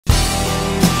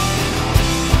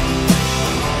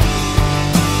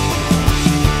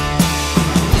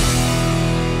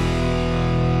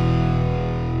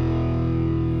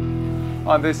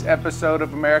On this episode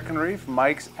of American Reef,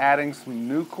 Mike's adding some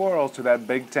new corals to that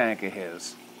big tank of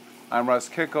his. I'm Russ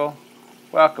Kickle.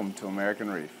 Welcome to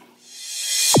American Reef.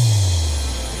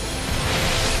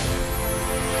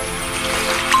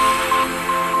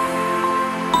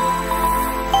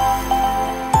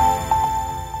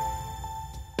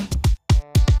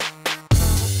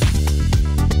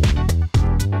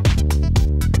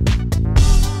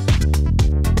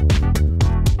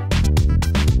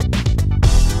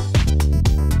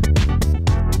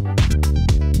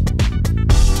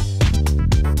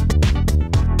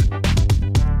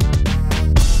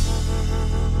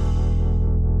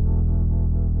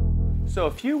 So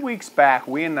a few weeks back,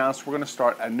 we announced we're going to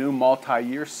start a new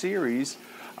multi-year series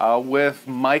with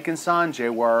Mike and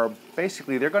Sanjay, where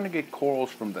basically they're going to get corals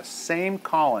from the same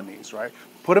colonies, right?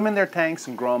 Put them in their tanks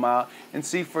and grow them out and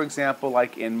see, for example,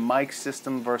 like in Mike's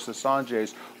system versus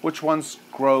Sanjay's, which ones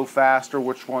grow faster,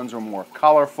 which ones are more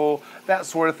colorful, that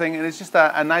sort of thing. And it's just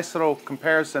a nice little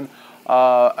comparison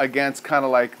against kind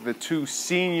of like the two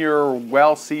senior,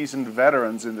 well-seasoned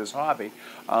veterans in this hobby.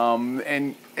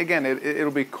 And again,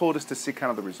 it'll be cool just to see kind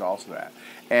of the results of that.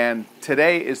 And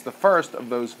today is the first of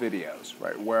those videos,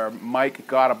 right, where Mike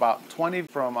got about 20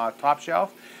 from Top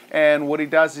Shelf. And what he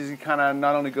does is he kind of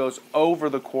not only goes over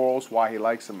the corals, why he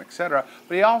likes them, etc.,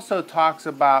 but he also talks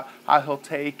about how he'll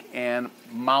take and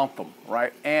mount them,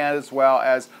 right, and as well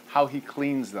as how he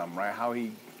cleans them, right, how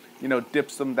he,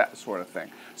 dips them, that sort of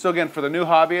thing. So again, for the new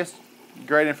hobbyist,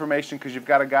 great information because you've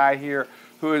got a guy here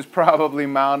who has probably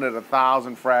mounted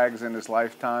 1,000 frags in his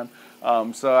lifetime.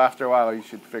 So after a while, you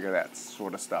should figure that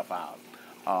sort of stuff out.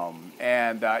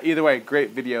 Either way, great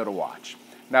video to watch.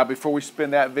 Now, before we spin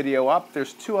that video up,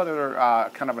 there's two other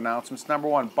kind of announcements. Number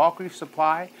one, Bulk Reef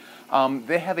Supply.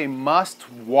 They have a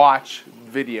must-watch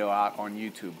video out on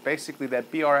YouTube. Basically,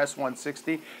 that BRS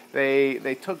 160,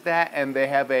 they took that and they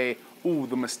have a, ooh,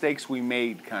 the mistakes we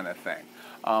made kind of thing.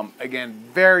 Again,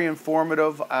 very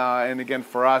informative, and again,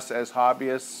 for us as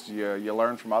hobbyists, you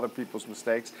learn from other people's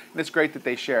mistakes, and it's great that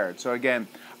they share it. So again,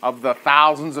 of the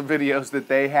thousands of videos that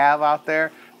they have out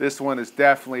there, this one is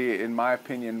definitely, in my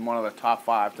opinion, one of the top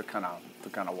 5 to kind of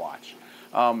watch.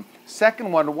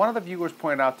 Second one of the viewers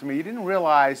pointed out to me, you didn't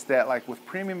realize that like with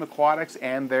Premium Aquatics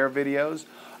and their videos,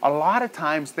 a lot of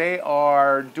times they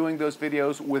are doing those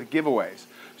videos with giveaways.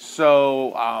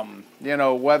 So,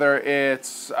 whether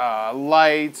it's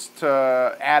lights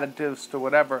to additives to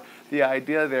whatever, the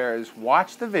idea there is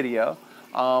watch the video,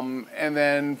 and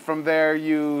then from there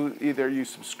you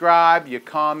subscribe, you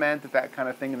comment, that kind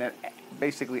of thing, and that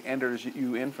basically enters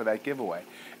you in for that giveaway.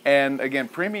 And again,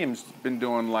 Premium's been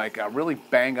doing like a really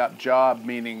bang-up job,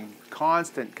 meaning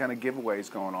constant kind of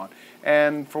giveaways going on.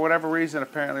 And for whatever reason,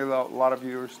 apparently a lot of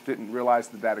viewers didn't realize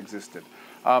that existed.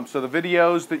 So the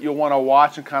videos that you'll want to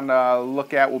watch and kind of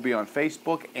look at will be on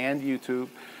Facebook and YouTube.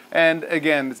 And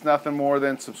again, it's nothing more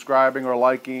than subscribing or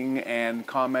liking and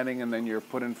commenting, and then you're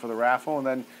put in for the raffle. And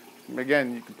then,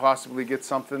 again, you could possibly get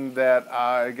something that,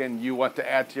 again, you want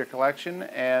to add to your collection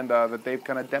and that they've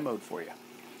kind of demoed for you.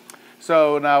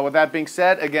 So now with that being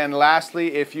said, again,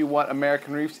 lastly, if you want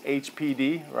American Reef's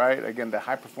HPD, right, again, the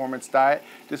high performance diet,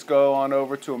 just go on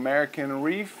over to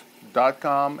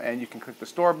Americanreef.com and you can click the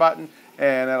store button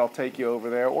and that'll take you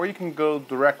over there, or you can go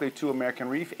directly to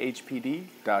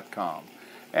AmericanReefHPD.com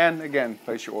and again,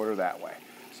 place your order that way.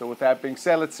 So with that being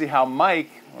said, let's see how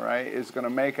Mike, right, is going to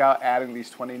make out adding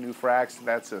these 20 new frags to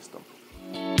that system.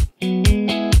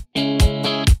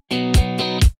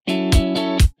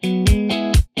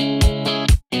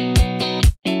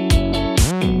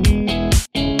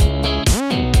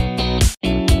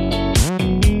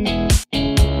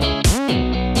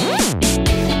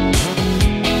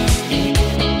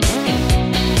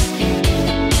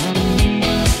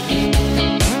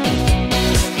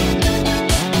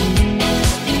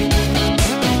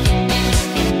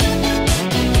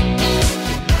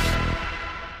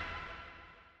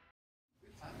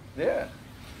 Yeah.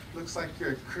 Looks like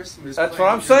you're at Christmas. That's what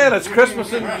I'm saying. It's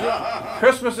Christmas in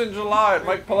July at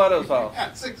Mike Paletto's house.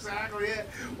 That's exactly it.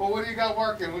 Well, what do you got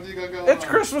working? What do you got going It's on?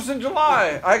 Christmas in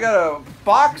July. I got a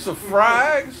box of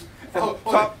frags.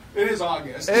 It is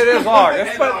August. It is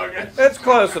August, but it's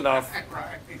close enough.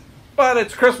 Right. But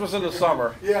it's Christmas in the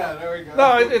summer. Yeah, there we go.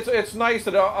 No, it's nice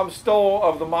that I'm still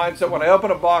of the mindset when I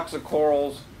open a box of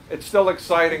corals, it's still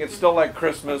exciting. It's still like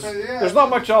Christmas. Yeah. There's not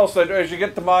much else that, as you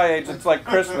get to my age, it's like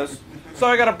Christmas. So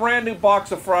I got a brand new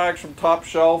box of frags from Top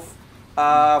Shelf.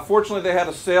 Fortunately, they had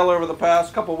a sale over the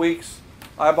past couple weeks.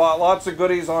 I bought lots of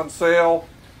goodies on sale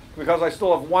because I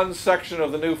still have one section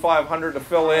of the new 500 to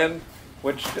fill in,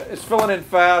 which is filling in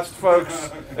fast,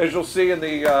 folks. As you'll see in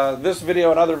the this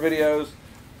video and other videos,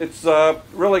 It's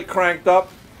really cranked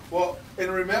up. Well,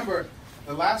 and remember,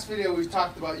 the last video we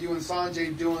talked about you and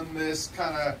Sanjay doing this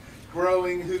kind of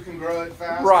growing, who can grow it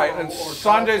fast. Right, and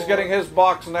Sanjay's getting his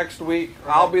box next week.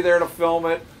 Right. I'll be there to film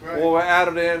it. Right. We'll add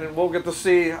it in, and we'll get to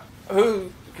see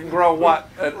who can grow what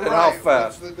and how fast.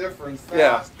 What's the difference?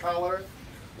 Fast, color.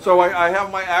 So I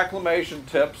have my acclimation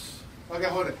tips. Okay,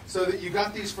 hold it. So that you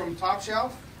got these from Top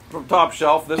Shelf? From Top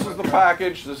Shelf. This is the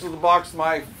package. This is the box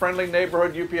my friendly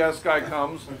neighborhood UPS guy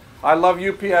comes. I love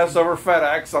UPS over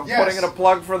FedEx. I'm putting in a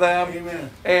plug for them. Amen.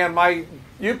 And my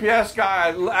UPS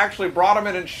guy, I actually brought him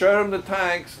in and showed him the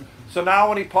tanks. So now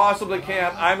when he possibly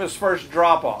can, I'm his first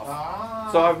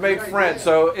drop-off. So I've made friends.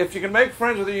 So if you can make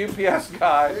friends with a UPS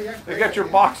guy, you get your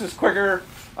boxes quicker.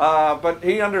 But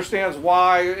he understands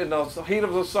why in the heat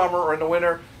of the summer or in the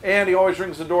winter, and he always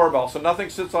rings the doorbell. So nothing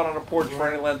sits on a porch for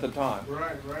any length of time.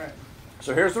 Right.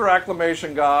 So here's their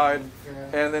acclimation guide,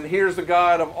 and then here's the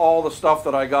guide of all the stuff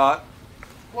that I got.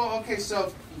 Well, okay,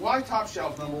 so why Top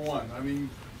Shelf number one? I mean,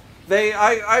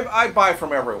 I buy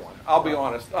from everyone. I'll be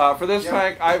honest. For this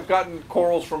tank, I've gotten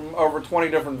corals from over 20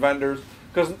 different vendors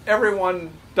because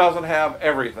everyone doesn't have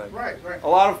everything. Right. A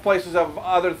lot of places have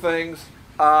other things.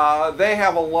 They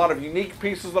have a lot of unique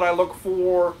pieces that I look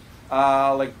for,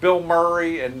 like Bill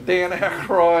Murray and Dan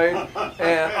Aykroyd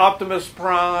and Optimus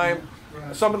Prime.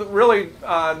 Some of the really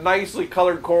nicely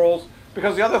colored corals.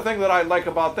 Because the other thing that I like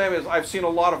about them is I've seen a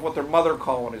lot of what their mother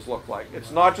colonies look like. It's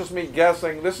not just me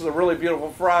guessing, this is a really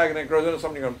beautiful frag, and it grows into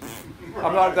something going,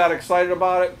 I'm not that excited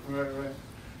about it. Right.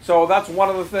 So that's one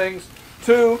of the things.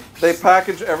 Two, they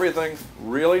package everything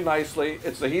really nicely.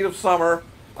 It's the heat of summer.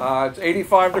 It's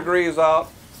 85 degrees out.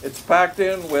 It's packed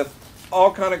in with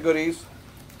all kind of goodies.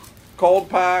 Cold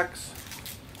packs.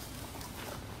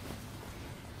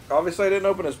 Obviously I didn't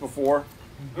open this before.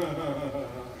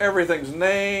 Everything's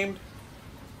named.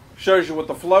 Shows you what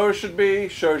the flow should be,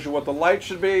 shows you what the light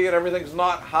should be, and everything's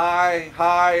not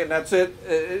high, and that's it.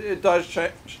 It does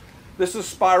change. This is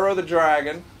Spyro the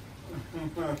Dragon.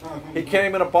 He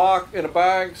came in a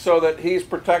bag so that he's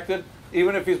protected,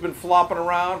 even if he's been flopping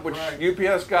around, which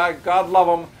UPS guy, God love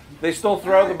them, they still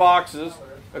throw the boxes.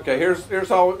 Okay, here's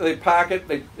how they pack it.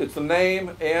 It's the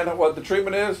name and what the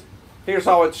treatment is. Here's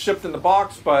how it's shipped in the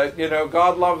box, but, you know,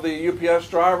 God love the UPS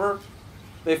driver.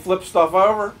 They flip stuff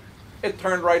over. It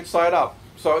turned right side up.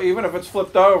 So even if it's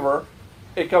flipped over,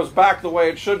 it goes back the way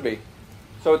it should be.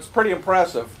 So it's pretty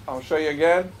impressive. I'll show you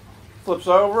again. Flips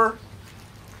over,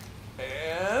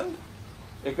 and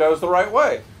it goes the right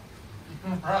way.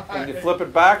 And you flip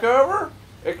it back over,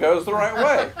 it goes the right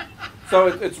way. So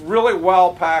it's really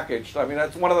well packaged. I mean,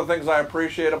 that's one of the things I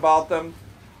appreciate about them.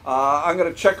 I'm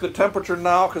going to check the temperature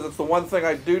now because it's the one thing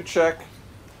I do check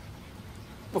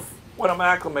when I'm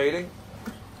acclimating.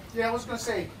 Yeah, I was going to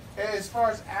say, as far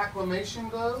as acclimation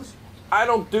goes, I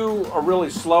don't do a really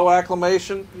slow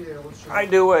acclimation. yeah, what's your... I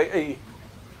do a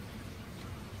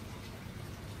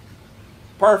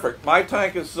perfect. My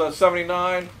tank is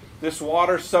 79. This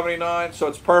water's 79, so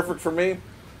it's perfect for me.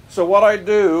 So what I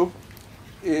do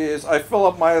is I fill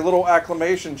up my little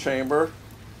acclimation chamber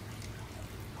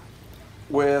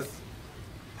with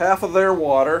half of their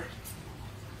water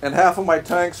and half of my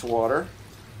tank's water.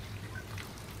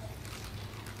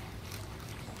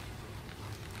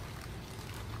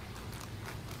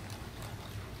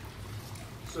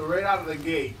 So right out of the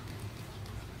gate,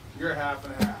 you're half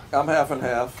and half. I'm half and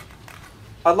half.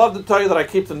 I'd love to tell you that I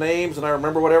keep the names and I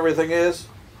remember what everything is,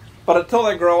 but until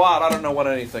they grow out, I don't know what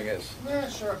anything is. Yeah,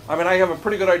 sure. I mean, I have a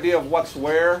pretty good idea of what's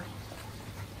where.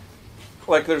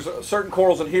 Like there's certain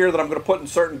corals in here that I'm going to put in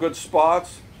certain good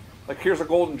spots. Like here's a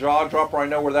golden jaw dropper. I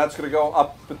know where that's going to go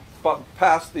up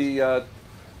past the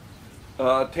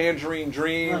Tangerine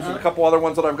Dreams and a couple other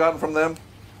ones that I've gotten from them.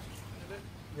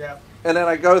 Yeah. And then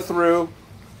I go through,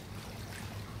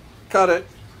 cut it,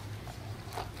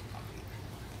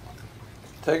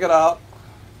 take it out.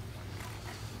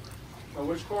 So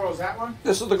which coral is that one?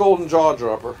 This is the golden jaw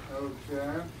dropper.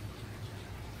 Okay.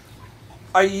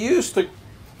 I used to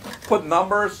put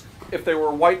numbers if they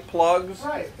were white plugs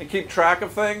and keep track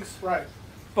of things. Right.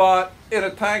 But in a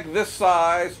tank this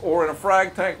size or in a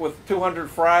frag tank with 200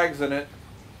 frags in it,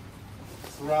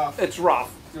 It's rough. it's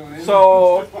rough.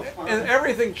 So, and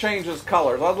everything changes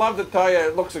colors. I'd love to tell you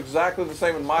it looks exactly the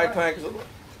same in my tanks.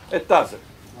 It doesn't.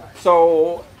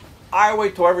 So, I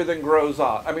wait till everything grows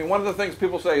out. I mean, one of the things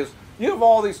people say is, you have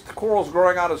all these corals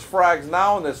growing out as frags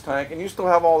now in this tank, and you still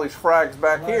have all these frags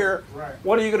back here. Right.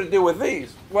 What are you going to do with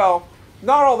these? Well,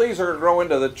 not all these are going to grow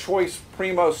into the choice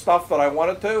primo stuff that I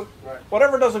wanted to. Right.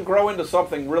 Whatever doesn't grow into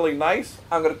something really nice,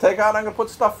 I'm going to take out and I'm going to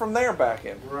put stuff from there back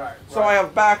in. Right. So I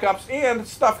have backups and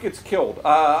stuff gets killed.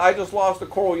 I just lost a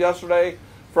coral yesterday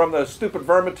from those stupid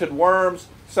vermitid worms,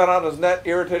 sent out his net,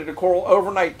 irritated the coral,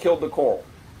 overnight killed the coral.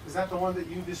 Is that the one that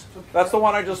you just took out? That's the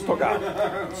one I just took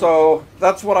out. So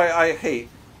that's what I hate.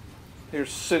 Here's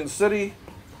Sin City.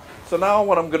 So now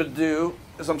what I'm going to do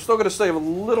is I'm still going to save a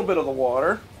little bit of the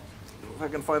water. If I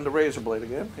can find the razor blade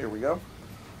again. Here we go.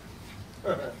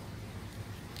 And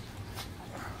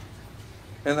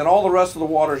then all the rest of the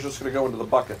water is just going to go into the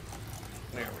bucket.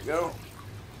 There we go.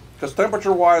 Because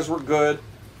temperature-wise, we're good.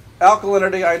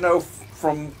 Alkalinity, I know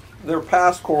from their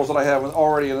past corals that I have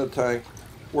already in the tank,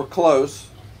 we're close.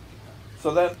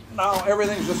 So then now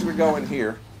everything's just going to go in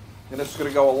here. And it's going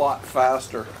to go a lot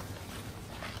faster.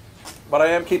 But I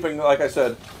am keeping, like I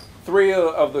said, 3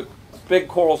 of the big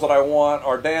corals that I want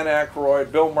are Dan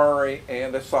Aykroyd, Bill Murray,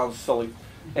 and this sounds silly,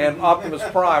 and Optimus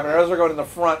Prime. And those are going in the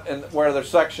front and where their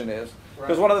section is.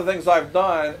 Because one of the things I've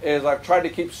done is I've tried to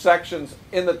keep sections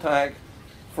in the tank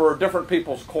for different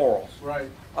people's corals. Right.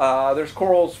 There's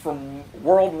corals from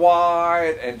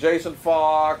Worldwide and Jason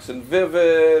Fox and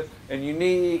Vivid and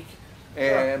Unique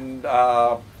and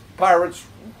Pirates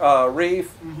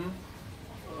Reef.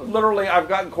 Mm-hmm. Literally, I've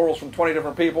gotten corals from 20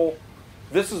 different people.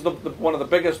 This is one of the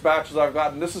biggest batches I've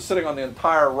gotten. This is sitting on the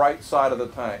entire right side of the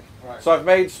tank. Right. So I've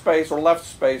made space or left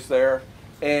space there.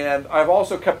 And I've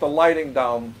also kept the lighting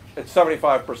down at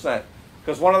 75%.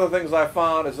 Because one of the things I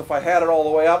found is if I had it all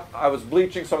the way up, I was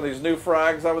bleaching some of these new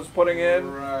frags I was putting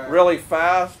in really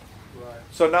fast. Right.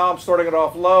 So now I'm starting it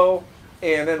off low.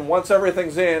 And then once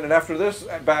everything's in, and after this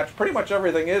batch, pretty much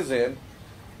everything is in,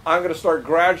 I'm going to start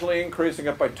gradually increasing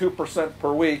it by 2%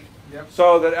 per week. Yep.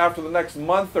 So that after the next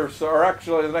month or so, or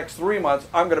actually the next 3 months,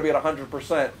 I'm going to be at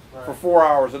 100% for 4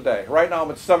 hours a day. Right now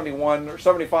I'm at 71 or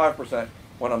 75%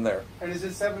 when I'm there. And is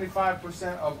it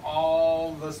 75% of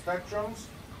all the spectrums?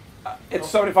 It's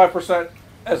 75%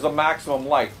 as the maximum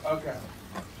light. Okay.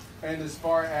 And as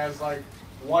far as like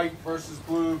white versus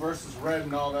blue versus red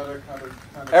and all that other kind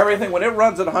of everything, stuff. when it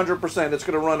runs at 100%, it's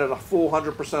going to run at a full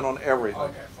 100% on everything.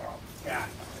 Okay, got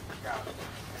it.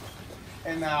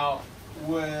 And now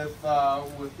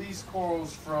with these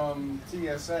corals from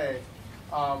TSA,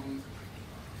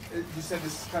 you said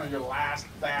this is kind of your last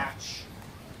batch.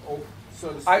 So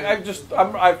to speak.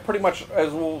 I've pretty much,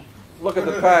 as we'll look at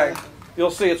the tag,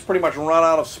 you'll see it's pretty much run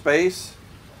out of space.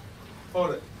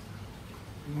 Hold it.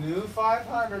 New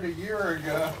 500 a year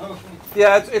ago.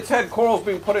 Yeah, it's had corals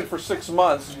being put in for 6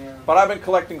 months, but I've been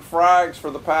collecting frags for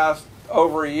the past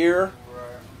over a year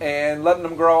and letting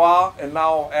them grow out and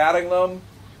now adding them.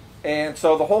 And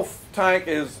so the whole tank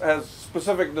has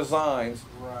specific designs,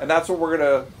 and that's what we're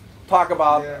going to talk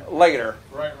about later.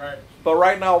 Right. But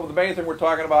right now, the main thing we're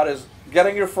talking about is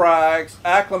getting your frags,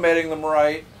 acclimating them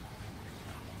right.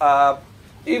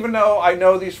 Even though I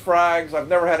know these frags, I've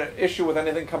never had an issue with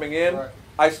anything coming in,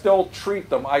 I still treat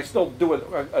them. I still do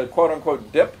a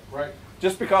quote-unquote dip. Right.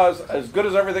 Just because as good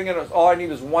as everything is, all I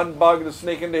need is one bug to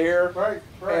sneak into here. Right.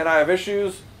 And I have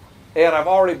issues. And I've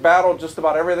already battled just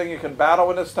about everything you can battle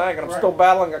in this tank, and I'm still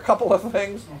battling a couple of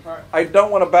things. I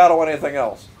don't want to battle anything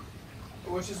else.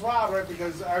 Which is wild, right?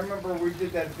 Because I remember we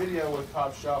did that video with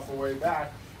Top Shelf a way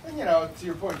back, and you know, to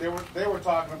your point, they were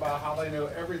talking about how they know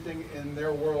everything in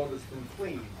their world has been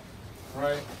cleaned,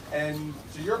 right? And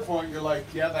to your point, you're like,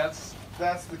 yeah,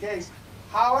 that's the case.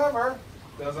 However,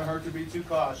 doesn't hurt to be too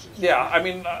cautious. Yeah, I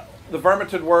mean, the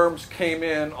vermitid worms came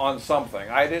in on something.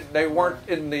 They weren't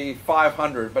in the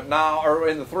 500, but now, or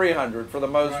in the 300 for the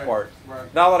most part.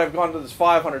 Right. Now that I've gone to this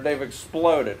 500, they've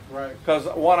exploded. Right. Because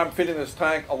one, I'm feeding this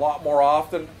tank a lot more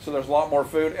often, so there's a lot more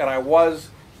food, and I was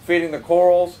feeding the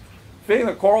corals. Feeding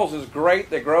the corals is great;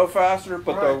 they grow faster,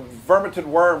 but the vermitid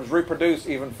worms reproduce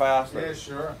even faster. Yeah,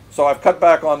 sure. So I've cut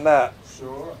back on that.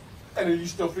 Sure. And are you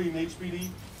still feeding HPD?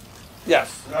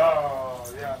 Yes.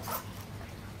 Oh, yeah.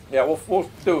 Yeah, we'll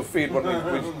do a feed when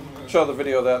we show the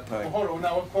video of that tank. Well, hold on.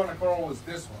 Now, what kind of coral is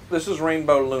this one? This is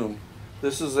rainbow loom.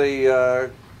 This is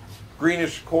a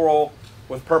greenish coral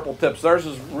with purple tips. Theirs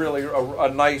is really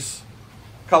a nice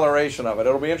coloration of it.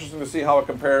 It'll be interesting to see how it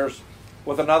compares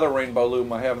with another rainbow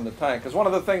loom I have in the tank. Because one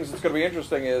of the things that's going to be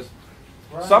interesting is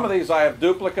some of these I have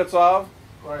duplicates of,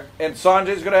 and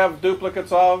Sanjay's going to have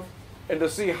duplicates of, and to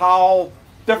see how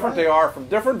different they are from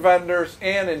different vendors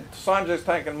and in Sanjay's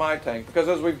tank and my tank. Because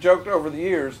as we've joked over the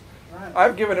years,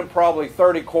 I've given him probably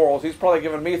 30 corals. He's probably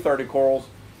given me 30 corals.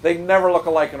 They never look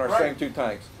alike in our same two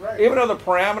tanks. Even though the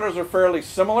parameters are fairly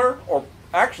similar, or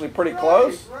actually pretty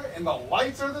close. And the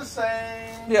lights are the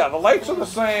same. Yeah, the lights are the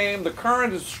same. The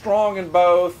current is strong in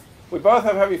both. We both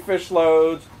have heavy fish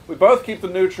loads. We both keep the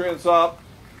nutrients up.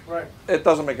 It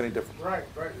doesn't make any difference. Right,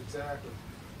 exactly.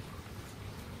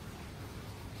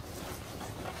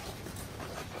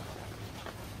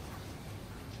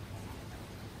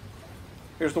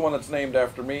 Here's the one that's named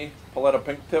after me, Paletta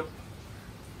Pink Tip.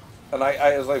 And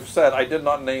as I've said, I did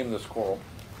not name this coral.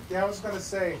 Yeah, I was going to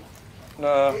say,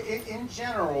 in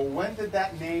general, when did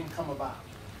that name come about?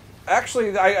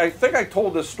 Actually, I think I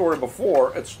told this story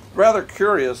before. It's rather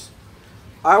curious.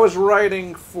 I was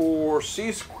writing for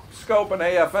C-Scope and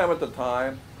AFM at the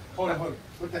time. Hold on.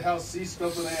 What the hell is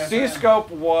C-Scope and AFM?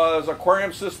 C-Scope was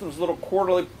Aquarium Systems' little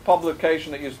quarterly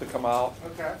publication that used to come out.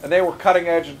 Okay. And they were cutting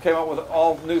edge and came out with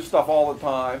all new stuff all the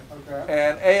time. Okay.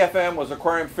 And AFM was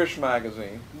Aquarium Fish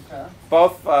Magazine. Okay.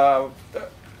 Both,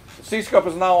 C-Scope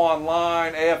is now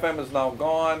online, AFM is now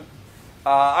gone.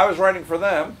 I was writing for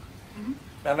them,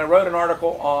 and I wrote an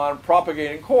article on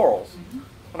propagating corals.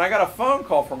 And I got a phone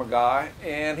call from a guy,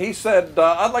 and he said,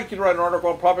 I'd like you to write an article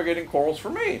on propagating corals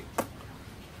for me.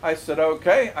 I said,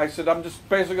 okay. I said, I'm just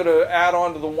basically going to add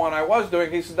on to the one I was doing.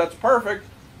 He said, that's perfect.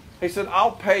 He said,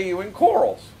 I'll pay you in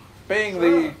corals. Being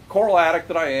the coral addict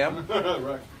that I am,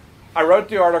 Right. I wrote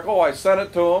the article, I sent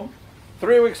it to him.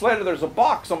 3 weeks later, there's a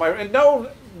box on my, and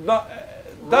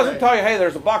doesn't tell you, hey,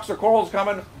 there's a box of corals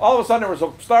coming. All of a sudden, there was a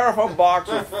styrofoam box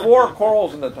with 4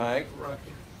 corals in the tank. Right.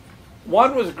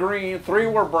 1 was green, 3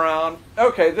 were brown.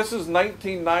 Okay, this is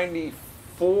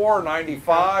 1994,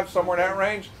 95, somewhere in that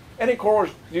range. Any corals,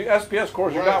 SPS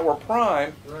corals you got were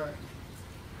prime. Right.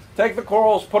 Take the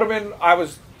corals, put them in. I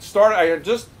had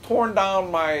just torn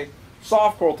down my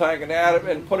soft coral tank and added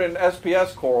and put in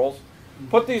SPS corals.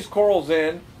 Put these corals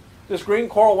in. This green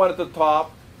coral went at the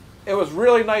top. It was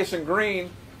really nice and green.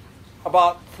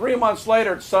 About 3 months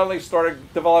later, it suddenly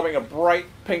started developing a bright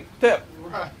pink tip.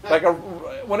 Right. Like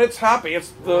when it's happy,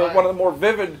 it's one of the more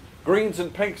vivid greens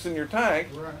and pinks in your tank.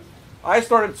 Right. I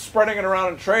started spreading it around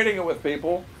and trading it with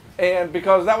people. And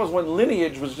because that was when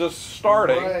Lineage was just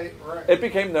starting, it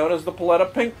became known as the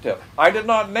Paletta Pink Tip. I did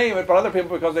not name it, but other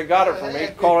people, because they got it from me,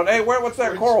 calling, hey, what's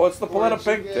that coral? It's the Paletta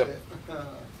Pink Tip.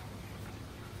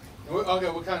 Okay,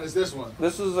 what kind is this one?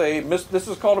 This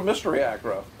is called a mystery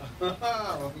acro. Mystery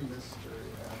acro.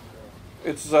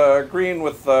 It's green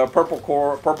with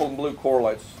purple and blue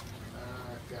correlates.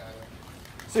 Got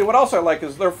it. See, what else I like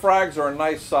is their frags are a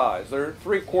nice size. They're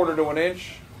 3/4 to an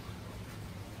inch.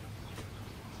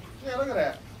 Yeah, look at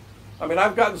that. I mean,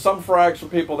 I've gotten some frags from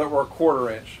people that were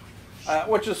 1/4 inch,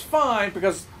 which is fine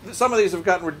because some of these have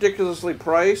gotten ridiculously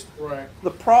priced. Right. The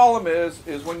problem is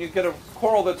when you get a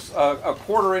coral that's a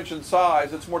 1/4 inch in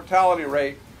size, its mortality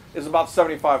rate is about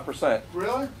 75%.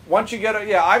 Really? Once you get it,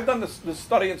 yeah, I've done this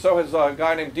study, and so has a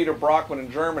guy named Dieter Brockman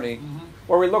in Germany,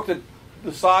 where we looked at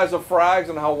the size of frags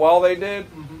and how well they did.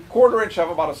 1/4 inch have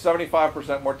about a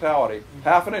 75% mortality.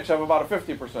 1/2 inch have about a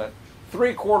 50%.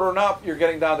 3/4 and up, you're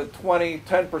getting down to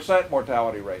 10%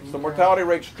 mortality rates. The mortality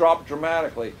rates drop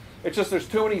dramatically. It's just there's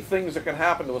too many things that can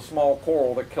happen to a small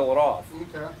coral that kill it off.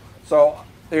 Okay. So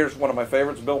here's one of my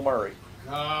favorites, Bill Murray.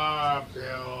 Ah,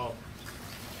 Bill.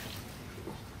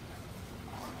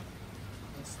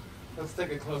 Let's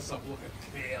take a close-up look at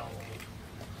Bill.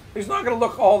 He's not going to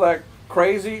look all that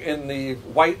crazy in the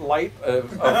white light of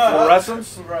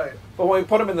fluorescence. Right. But when we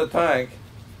put him in the tank,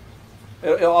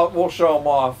 we'll show him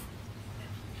off.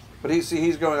 But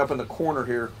he's going up in the corner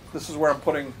here. This is where I'm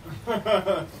putting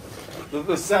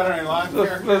the Saturday Night Live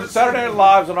character. The Saturday Night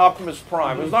Live's an Optimus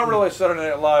Prime. It's not really a Saturday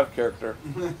Night Live character.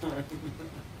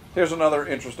 Here's another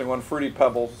interesting one, Fruity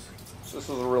Pebbles. This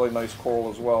is a really nice coral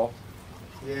as well.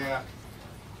 Yeah.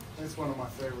 It's one of my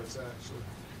favorites, actually.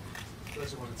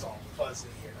 Especially when it's all fuzzy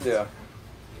here. Yeah.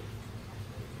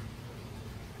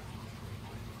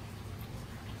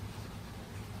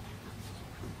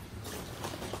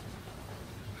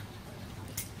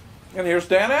 And here's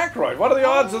Dan Aykroyd. What are the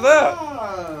odds of that?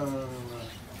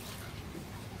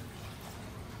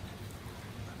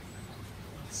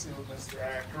 Let's see what Mr.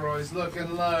 Aykroyd's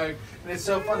looking like. And it's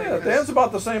so funny. Yeah, Dan's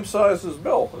about the same size as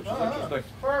Bill, which is interesting.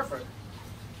 Perfect.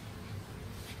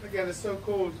 Again, it's so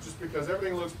cool just because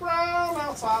everything looks brown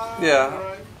outside. Yeah.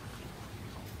 Right?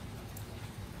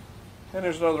 And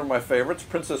here's another of my favorites,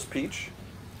 Princess Peach.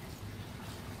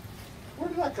 Where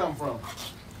did that come from?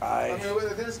 I mean,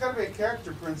 there's got to be a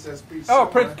character, Princess Peach. Oh,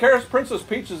 Princess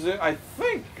Peach is, I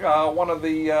think, one of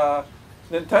the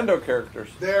Nintendo characters.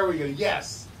 There we go.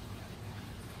 Yes.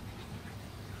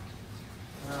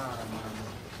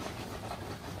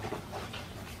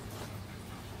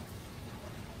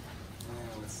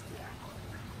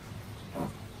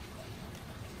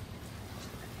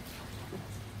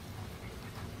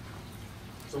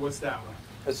 So what's that one?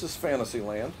 This is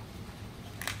Fantasyland.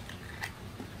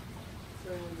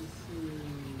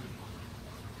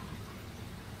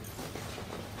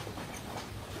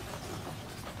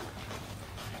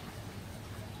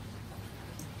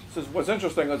 What's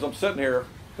interesting is I'm sitting here,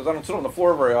 because I don't sit on the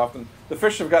floor very often. The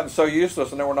fish have gotten so used to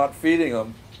us, and then we're not feeding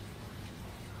them.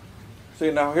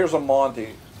 See, now here's a Monty.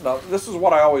 Now this is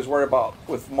what I always worry about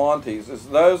with Monties, is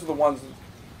those are the ones,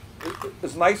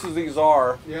 as nice as these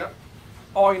are, Yep.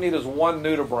 all you need is one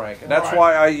nudibranch. And that's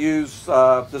why I use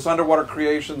this Underwater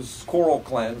Creations Coral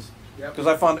Cleanse, because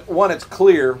I found, one, it's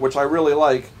clear, which I really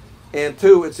like, and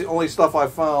two, it's the only stuff I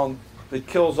found that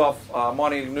kills off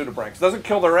Monty nudibranchs. It doesn't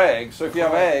kill their eggs, so if you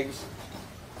have eggs,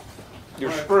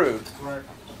 you're screwed. Right.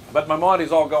 But my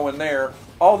Monties all go in there.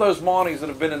 All those Monties that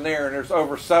have been in there, and there's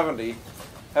over 70,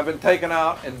 have been taken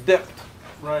out and dipped.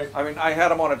 Right. I mean, I had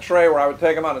them on a tray where I would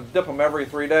take them out and dip them every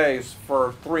 3 days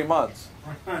for 3 months.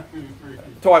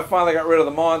 Until I finally got rid of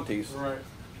the Monties. Right.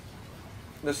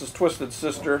 This is Twisted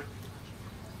Sister.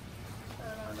 I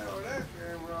don't know where that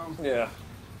came from. Yeah.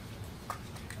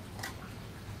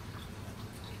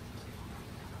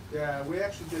 Yeah, we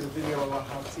actually did a video about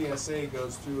how TSA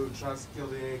goes through and tries to kill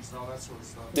the eggs and all that sort of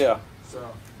stuff. Yeah.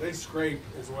 So they scrape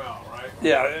as well, right?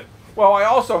 Yeah. Well, I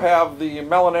also have the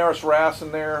Melanaris wrasse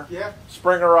in there. Yeah.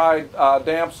 Springer-eyed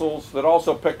damsels that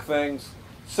also pick things.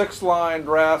 6-lined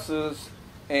wrasses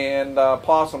and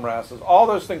possum wrasses. All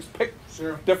those things pick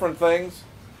different things.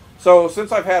 So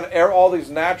since I've had all these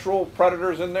natural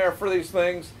predators in there for these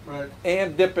things,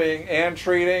 and dipping and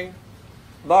treating,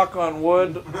 knock on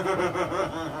wood,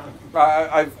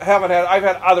 I've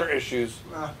had other issues,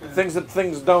 things that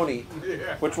things don't eat,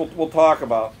 which we'll talk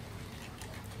about.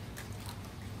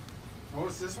 What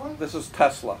was this one? This is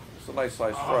Tesla. It's a nice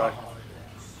size frag.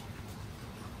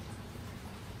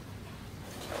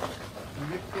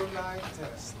 Nikolai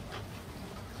Tesla.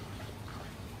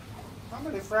 How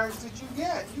many frags did you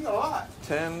get? You got a lot.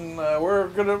 10. We're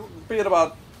gonna be at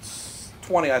about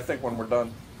 20, I think, when we're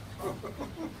done.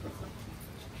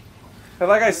 And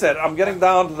like I said, I'm getting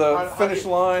down to the finish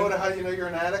line. How do you know you're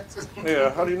an addict?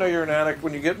 Yeah, how do you know you're an addict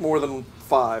when you get more than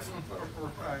 5?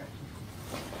 Right.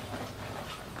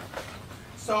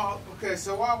 So, okay,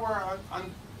 so while we're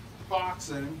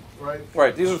unboxing, right?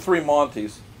 Right, these are 3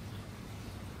 Monties.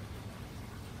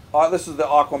 This is the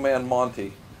Aquaman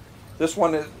Monty. This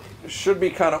one should be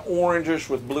kind of orangish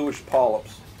with bluish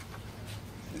polyps,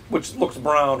 which looks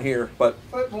brown here, but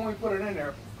when we put it in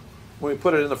there, when we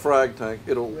put it in the frag tank,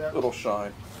 it'll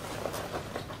shine.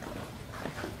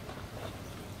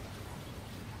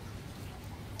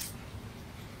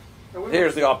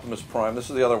 Here's the Optimus Prime. This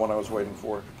is the other one I was waiting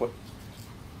for to put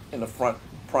in the front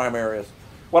prime areas.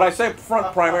 When I say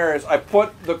front prime areas, I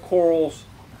put the corals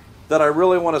that I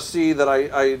really want to see, that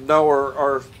I know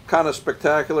are kind of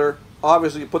spectacular.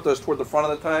 Obviously, you put those toward the front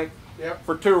of the tank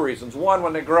for 2 reasons. One,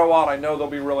 when they grow out, I know they'll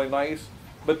be really nice.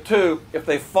 But 2, if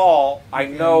they fall, I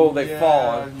know they've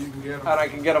fallen, and I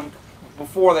can get them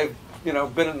before they've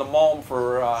been in the mulm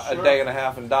for a day and a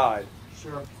half and died.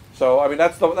 Sure. So I mean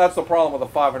that's the problem with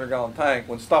a 500-gallon tank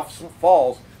when stuff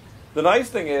falls. The nice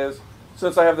thing is,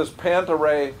 since I have this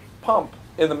Panta-Ray pump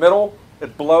in the middle,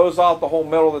 it blows out the whole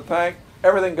middle of the tank.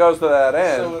 Everything goes to that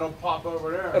end. So it'll pop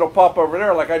over there. It'll pop over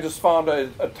there. Like I just found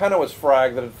a tenuous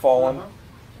frag that had fallen.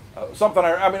 Something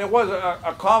I mean, it was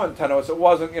a common tenuous. It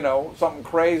wasn't something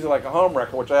crazy like a home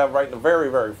wrecker, which I have right in the very,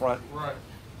 very front. Right.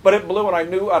 But it blew, and I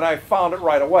knew, and I found it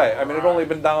right away. I mean, it had only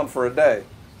been down for a day.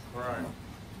 Right.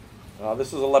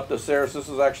 This is a Leptoceras. This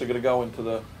is actually going to go into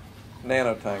the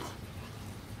nano tank.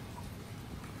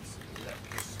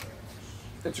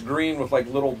 It's green with like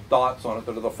little dots on it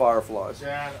that are the fireflies.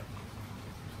 Got it.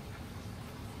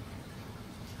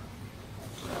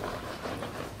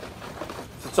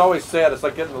 It's always sad. It's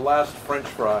like getting the last French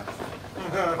fry.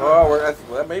 Oh,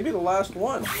 that may be the last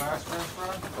one. Last French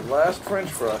fry? The last French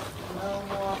fry. No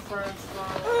more French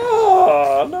fries.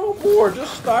 Oh, no more.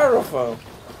 Just styrofoam.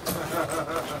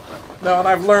 No, and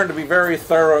I've learned to be very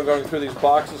thorough going through these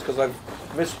boxes because I've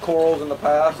missed corals in the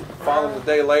past, found them a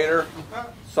day later.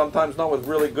 Sometimes not with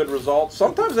really good results.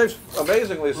 Sometimes they've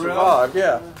amazingly survived.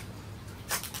 Yeah.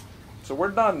 So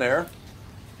we're done there.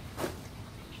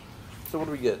 So what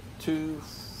do we get? 2,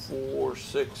 4,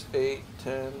 6, 8,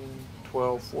 10,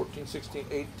 12, 14, 16,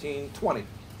 18, 20.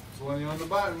 20 on the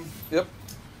button. Yep.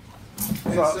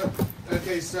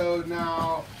 So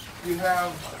now you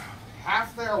have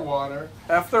half their water.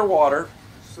 Half their water.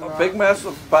 So a big mess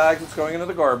of bags that's going into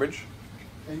the garbage.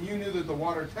 And you knew that the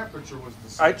water temperature was the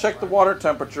same. I checked the water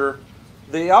temperature.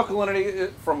 The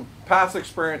alkalinity from past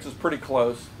experience is pretty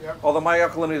close. Yep. Although my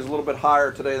alkalinity is a little bit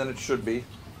higher today than it should be.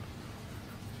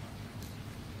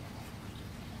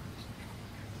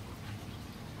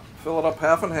 Fill it up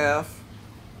half and half.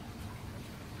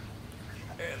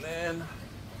 And then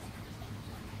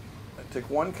I take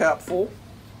 1 capful.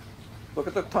 Look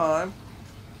at the time.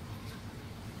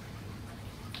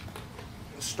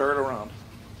 stir it around.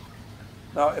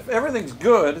 Now, if everything's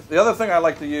good, the other thing I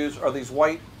like to use are these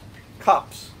white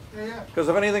cups. Yeah. Because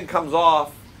if anything comes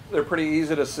off, they're pretty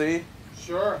easy to see.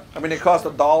 Sure. I mean, they cost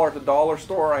 $1 at the dollar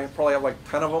store. I probably have like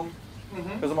 10 of them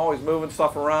because I'm always moving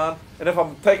stuff around. And if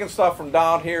I'm taking stuff from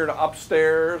down here to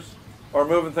upstairs or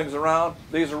moving things around,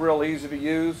 these are real easy to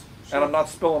use. Sure. And I'm not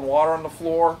spilling water on the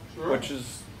floor, which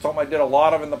is something I did a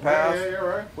lot of in the past,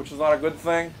 right. which is not a good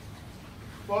thing.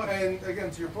 Well, and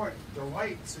again, to your point, they're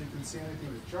white, so you can see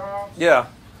anything that drops. Yeah.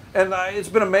 And it's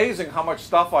been amazing how much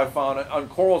stuff I found on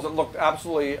corals that looked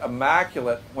absolutely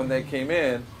immaculate when they came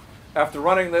in. After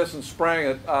running this and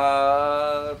spraying it,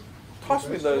 toss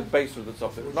me the baser that's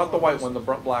up there. Not the white one, the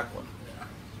black one.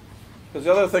 Because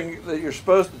the other thing that you're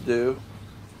supposed to do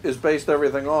is baste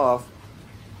everything off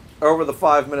over the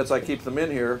 5 minutes I keep them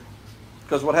in here.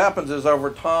 Because what happens is over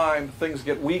time, things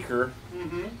get weaker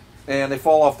and they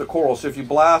fall off the coral. So if you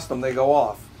blast them, they go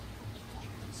off.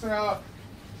 So now,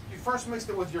 you first mixed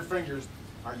it with your fingers.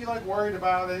 Aren't you like worried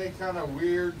about any kind of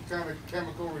weird kind of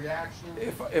chemical reaction?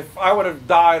 If I would have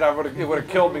died, it would have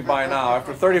killed me by now.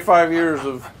 After 35 years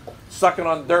of sucking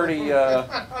on dirty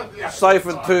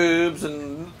siphon tubes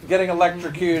and getting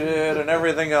electrocuted and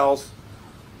everything else,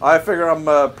 I figure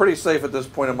I'm pretty safe at this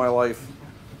point in my life.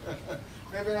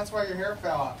 Maybe that's why your hair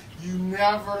fell out. You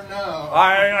never know.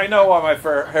 I know why my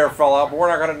hair fell out, but we're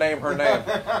not going to name her name.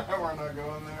 We're not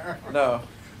going there. No.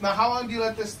 Now, how long do you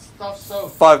let this stuff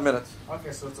soak? 5 minutes.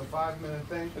 Okay, so it's a 5-minute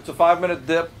thing? It's a 5-minute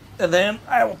dip, and then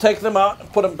I will take them out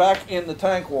and put them back in the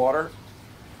tank water.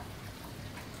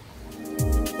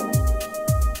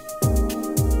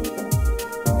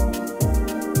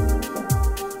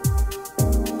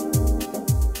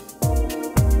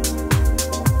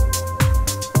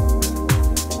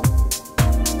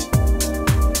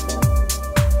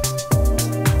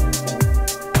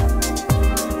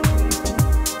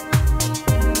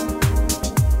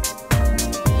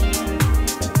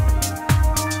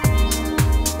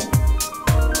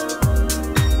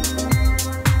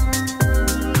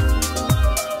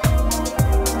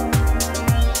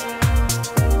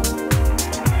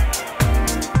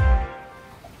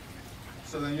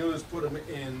 So then you'll just put them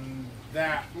in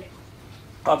that.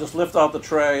 I'll just lift out the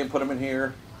tray and put them in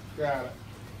here. Got it.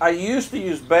 I used to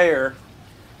use Bayer,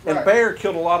 and Right. Bayer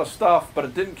killed a lot of stuff, but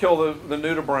it didn't kill the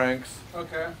nudibranchs,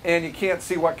 Okay. and you can't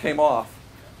see what came off.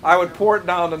 I would pour it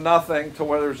down to nothing to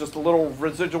where there's just a little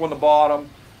residual in the bottom,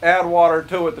 add water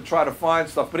to it to try to find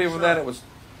stuff, but even then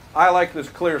I like this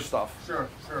clear stuff. Sure.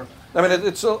 I mean,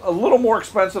 it's a little more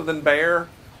expensive than Bayer,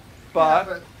 but,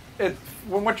 Yeah,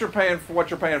 what you're paying for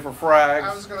frags.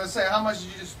 I was going to say, how much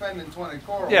did you just spend in 20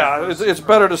 corals? Yeah, it's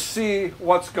better to see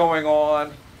what's going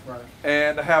on Right.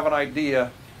 and to have an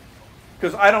idea.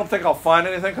 Because I don't think I'll find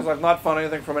anything, because I've not found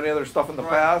anything from any other stuff in the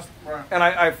past. Right. And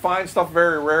I find stuff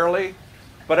very rarely,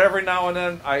 but every now and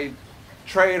then I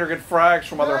trade or get frags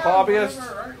from other hobbyists,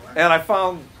 Right. and I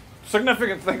found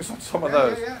significant things on some of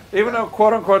those. Yeah. Even though,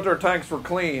 quote unquote, their tanks were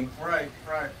clean. Right.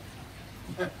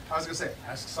 I was going to say,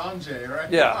 ask Sanjay,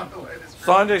 right? Yeah.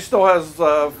 Sanjay still has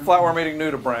flatworm eating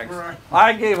nudibranchs. Right.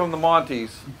 I gave him the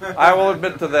Montes. I will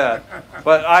admit to that.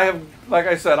 But I have, like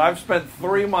I said, I've spent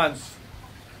 3 months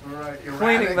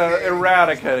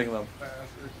eradicating them.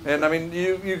 And I mean,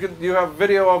 you have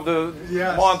video of the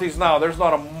Montes now. There's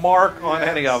not a mark on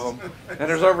any of them, and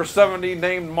there's over 70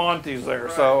 named Montes there.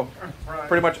 So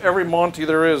pretty much every Monte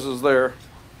there is there.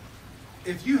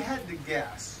 If you had to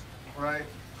guess, right,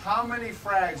 how many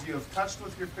frags you have touched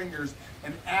with your fingers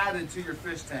and added to your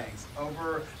fish tanks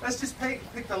over, let's just pick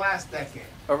the last decade.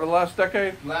 Over the last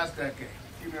decade? Last decade.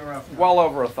 Give me a rough number. Well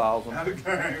over 1,000.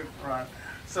 Okay, right.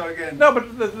 So again. No, but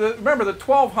remember the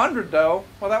 1200 though.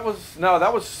 Well, that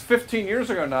was 15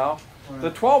 years ago now. Right. The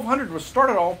 1200 was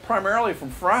started all primarily from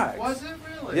frags. Was it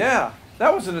really? Yeah,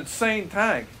 that was an insane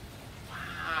tank. Wow,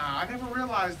 I never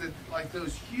realized that like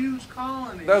those huge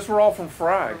colonies. Those were all from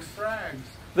frags.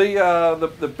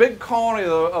 The big colony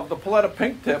of the Paletta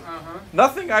pink tip.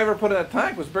 Nothing I ever put in a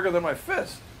tank was bigger than my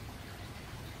fist.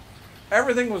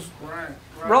 Everything was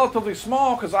relatively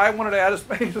small because I wanted to add as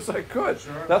many as I could.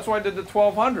 Sure. That's why I did the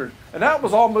 1200. And that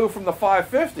was all moved from the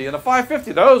 550. And the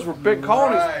 550, those were big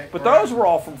colonies, but those were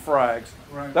all from frags.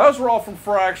 Right. Those were all from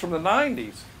frags from the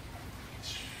 90s.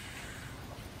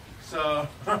 So,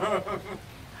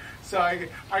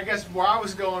 I guess where I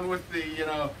was going with the,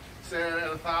 say at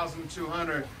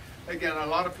 1,200, again, a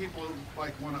lot of people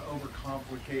like want to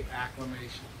overcomplicate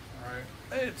acclimation. Right.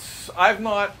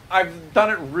 I've done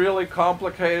it really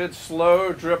complicated,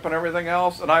 slow drip and everything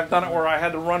else, and I've done it where I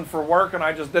had to run for work and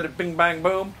I just did it bing bang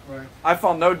boom. Right. I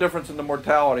found no difference in the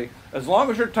mortality. As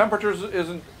long as your temperature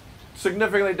isn't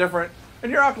significantly different,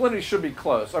 And your alkalinity should be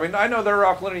close. I mean, I know there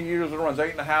are alkalinity users that runs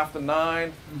 8.5 to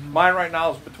 9. Mine right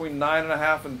now is between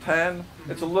 9.5 and 10.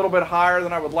 It's a little bit higher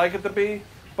than I would like it to be,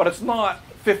 but it's not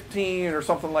 15 or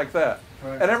something like that.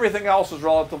 Right. And everything else is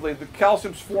relatively, the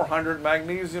calcium's 400,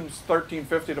 magnesium's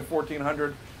 1350 to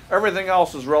 1400. Everything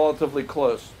else is relatively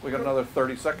close. We got another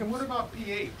 30 seconds. What about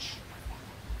pH?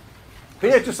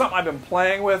 pH is something I've been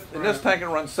playing with. In this Right. tank it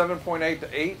runs 7.8 to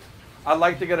 8. I'd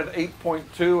like to get it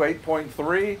 8.2,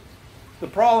 8.3. The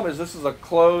problem is this is a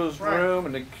closed Right. room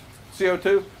and the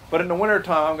CO2, but in the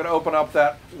wintertime I'm going to open up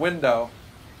that window.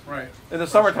 Right. In the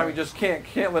summertime you just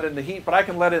can't let in the heat, but I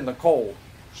can let in the cold.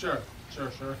 Sure.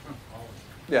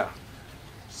 Yeah.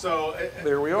 So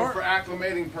There we are. For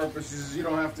acclimating purposes, you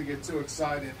don't have to get too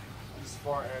excited as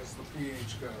far as the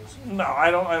pH goes. No,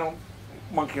 I don't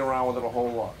monkey around with it a whole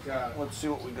lot. Got it. Let's see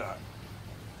what we got.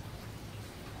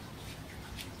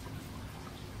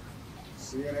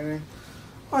 See anything?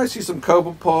 I see some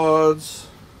copepods.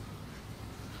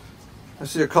 I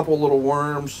see a couple little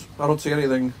worms. I don't see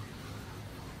anything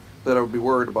that I would be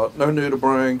worried about. No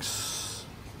nudibranchs,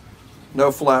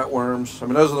 no flatworms. I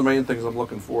mean, those are the main things I'm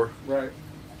looking for. Right.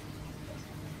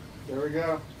 There we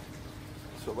go.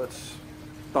 So let's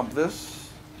dump this.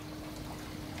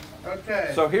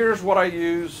 Okay. So here's what I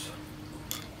use.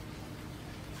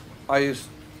 I use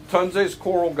Tunze's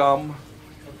coral gum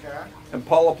Okay. and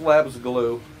Polyp Labs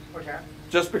glue, Okay.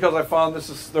 just because I found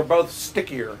they're both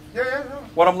stickier. Yeah.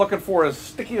 What I'm looking for is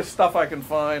stickiest stuff I can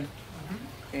find.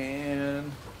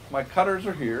 And my cutters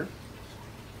are here.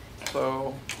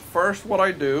 So first what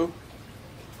I do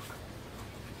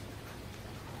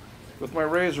with my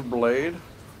razor blade,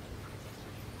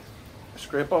 I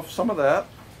scrape off some of that.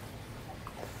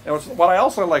 And what I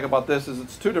also like about this is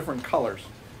it's two different colors.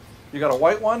 You got a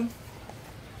white one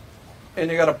and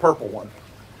you got a purple one.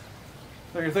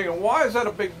 Now you're thinking, why is that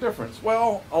a big difference?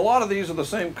 Well, a lot of these are the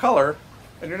same color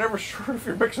and you're never sure if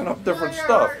you're mixing up different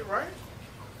stuff. Right.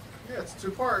 Yeah, it's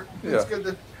two-part. Yeah. It's good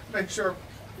to make sure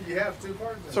you have two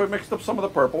parts. So we mixed up some of the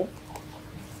purple.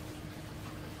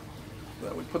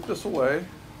 Then we put this away.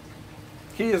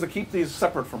 Key is to keep these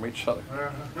separate from each other.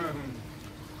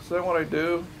 So then what I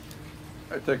do,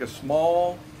 I take a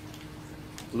small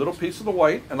little piece of the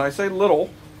white, and I say little,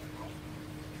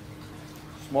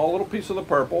 small little piece of the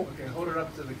purple. Okay, hold it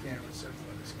up to the camera so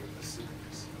let's get this.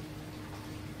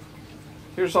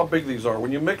 Here's how big these are.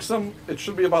 When you mix them, it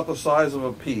should be about the size of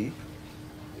a pea.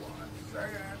 1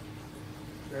 second.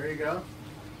 There you go.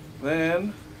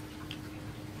 Then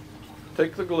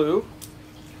take the glue,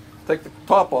 take the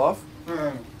top off.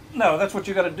 No, that's what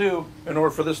you got to do in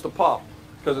order for this to pop,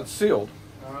 because it's sealed.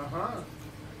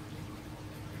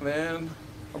 Then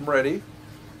I'm ready.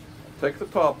 Take the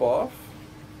top off.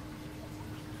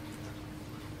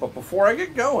 But before I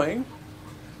get going,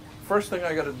 first thing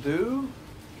I got to do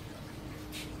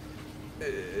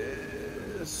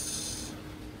is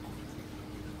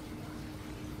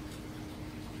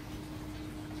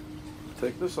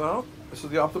take this out. This is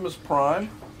the Optimus Prime.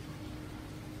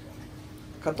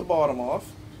 Cut the bottom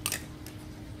off.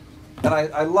 And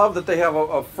I love that they have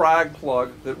a frag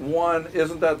plug that one,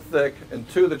 isn't that thick, and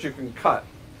two, that you can cut.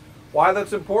 Why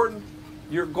that's important?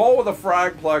 Your goal with a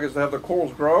frag plug is to have the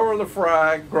corals grow over the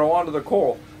frag, grow onto the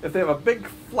coral. If they have a big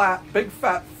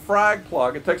fat frag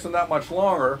plug, it takes them that much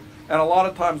longer, and a lot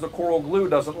of times the coral glue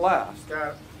doesn't last. Got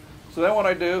it. So then what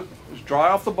I do is dry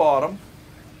off the bottom,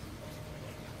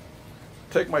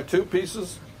 take my 2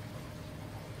 pieces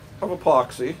of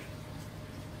epoxy,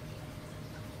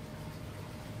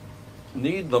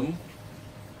 knead them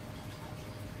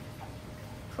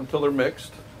until they're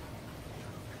mixed,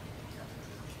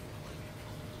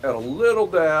 add a little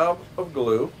dab of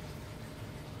glue,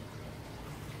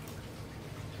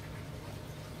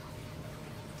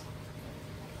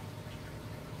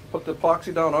 put the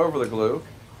epoxy down over the glue,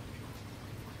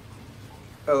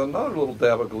 add another little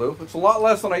dab of glue. It's a lot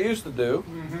less than I used to do.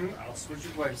 I'll switch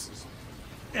your places.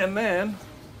 And then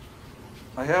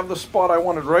I have the spot I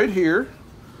wanted right here.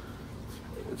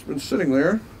 It's been sitting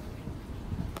there.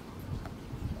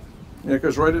 And it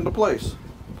goes right into place.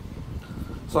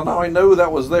 So now I know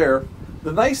that was there.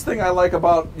 The nice thing I like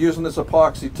about using this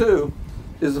epoxy too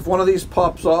is if one of these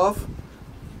pops off,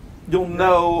 you'll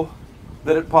know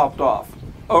that it popped off.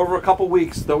 Over a couple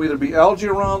weeks, there'll either be algae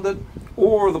around it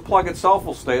or the plug itself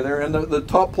will stay there and the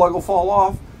top plug will fall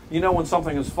off. You know when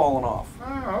something has fallen off.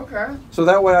 Oh, okay. So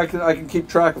that way I can keep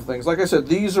track of things. Like I said,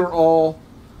 these are all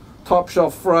top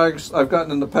shelf frags I've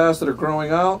gotten in the past that are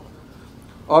growing out.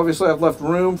 Obviously I've left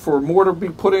room for more to be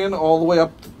put in all the way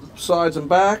up the sides and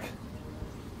back.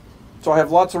 So I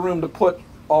have lots of room to put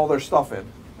all their stuff in.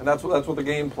 And that's what the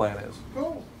game plan is.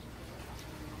 Cool.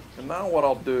 And now what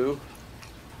I'll do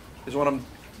is when I'm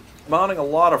mounting a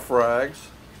lot of frags,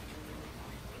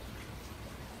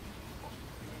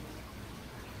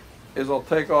 is I'll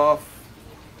take off.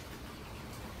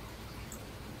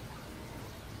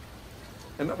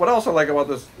 And what else I like about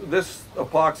this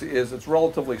epoxy is it's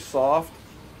relatively soft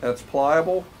and it's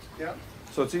pliable. Yep.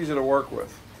 So it's easy to work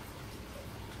with.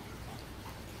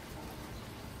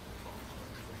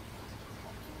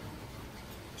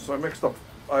 So I mixed up,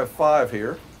 I have 5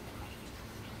 here.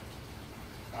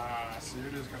 So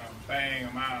you're just gonna bang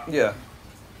them out. Yeah.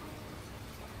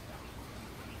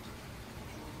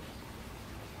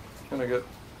 Gonna get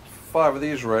 5 of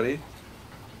these ready.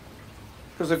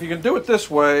 Because if you can do it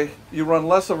this way, you run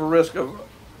less of a risk of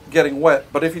getting wet.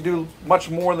 But if you do much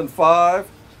more than 5,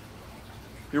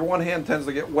 your one hand tends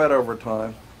to get wet over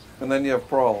time, and then you have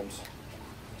problems.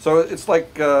 So it's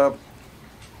like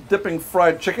dipping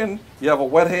fried chicken. You have a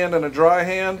wet hand and a dry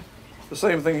hand. The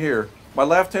same thing here. My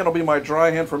left hand will be my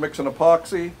dry hand for mixing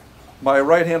epoxy. My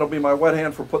right hand will be my wet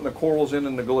hand for putting the corals in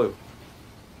and the glue.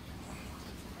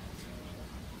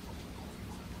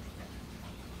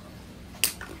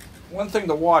 One thing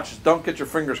to watch is don't get your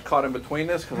fingers caught in between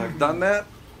this, because I've done that,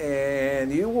 and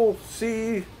you will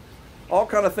see all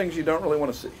kind of things you don't really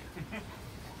want to see.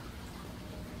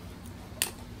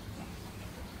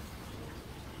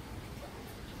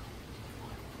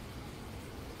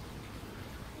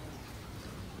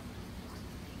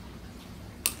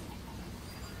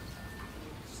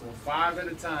 So 5 at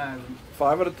a time.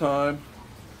 5 at a time.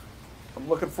 I'm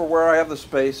looking for where I have the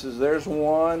spaces. There's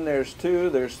 1, there's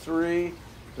 2, there's 3,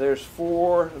 there's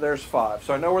 4, there's 5.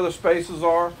 So I know where the spaces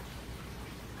are.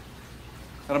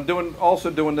 And I'm also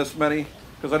doing this many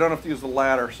because I don't have to use the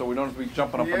ladder, so we don't have to be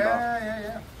jumping up and down.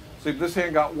 Yeah. See, this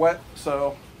hand got wet,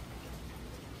 so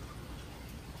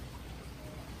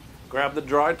grab the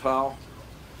dry towel,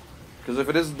 because if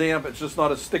it is damp, it's just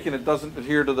not as sticky and it doesn't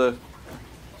adhere to the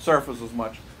surface as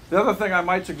much. The other thing I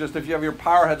might suggest, if you have your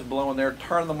power heads blowing there,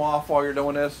 turn them off while you're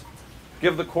doing this.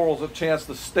 Give the corals a chance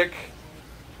to stick.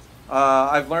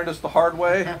 I've learned this the hard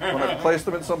way when I've placed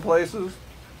them in some places.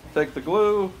 Take the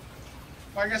glue.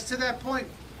 Well, I guess to that point,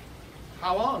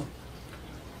 how long?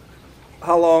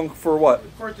 How long for what?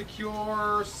 For it to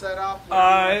cure, set up?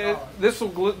 This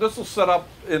will set up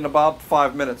in about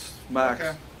 5 minutes max.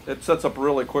 Okay. It sets up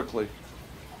really quickly.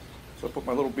 So I put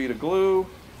my little bead of glue,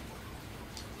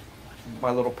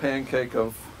 my little pancake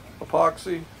of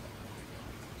epoxy,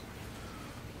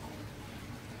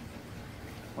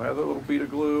 my other little bead of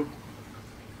glue.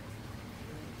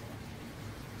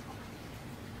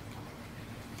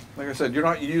 Like I said, you're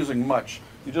not using much.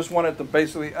 You just want it to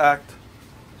basically act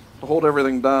to hold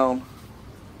everything down.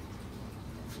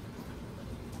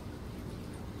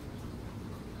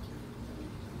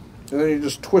 And then you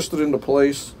just twist it into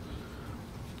place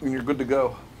and you're good to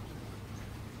go.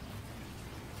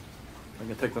 I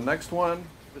can take the next one.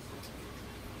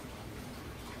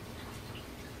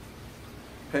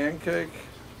 Pancake.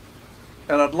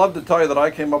 And I'd love to tell you that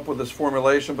I came up with this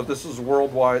formulation, but this is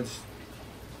Worldwide's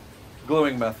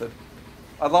gluing method.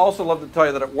 I'd also love to tell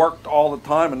you that it worked all the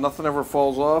time and nothing ever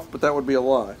falls off, but that would be a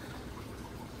lie.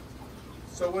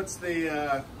 So what's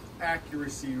the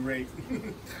accuracy rate?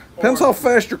 Depends how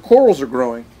fast your corals are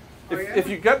growing. Oh, yeah? If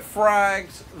you get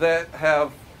frags that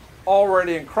have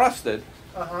already encrusted,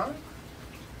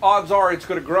 odds are it's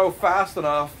going to grow fast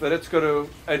enough that it's going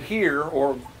to adhere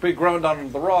or be grown down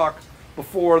into the rock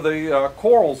before the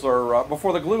corals are,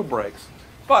 before the glue breaks.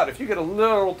 But if you get a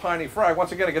little tiny frag,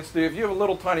 once again it gets to, if you have a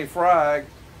little tiny frag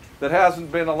that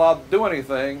hasn't been allowed to do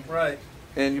anything, Right.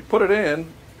 and you put it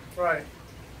in, Right.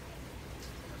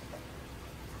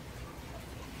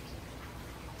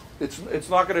 it's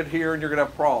not going to adhere and you're going to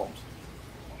have problems.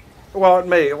 Well, it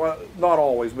may, well, not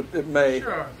always, but it may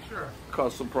Sure.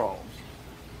 cause some problems.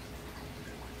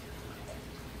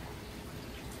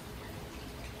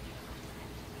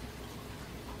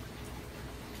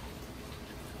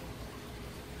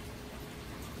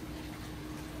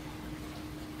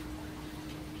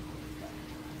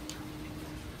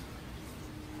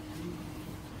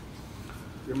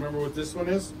 You remember what this one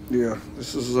is? Yeah,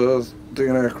 this is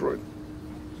Dan Aykroyd.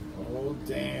 Oh,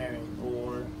 Danny,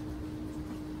 boy.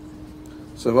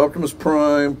 So Optimus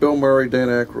Prime, Bill Murray, Dan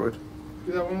Aykroyd.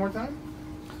 Do that one more time?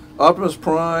 Optimus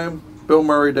Prime, Bill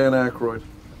Murray, Dan Aykroyd.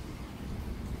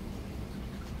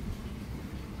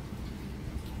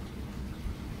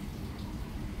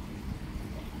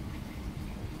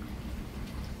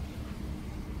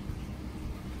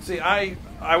 See, I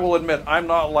will admit, I'm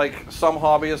not like some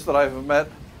hobbyists that I've met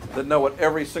that know what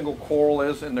every single coral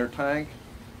is in their tank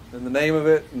and the name of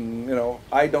it, and you know,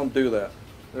 I don't do that.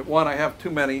 One, I have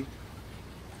too many,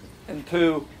 And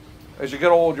 2, as you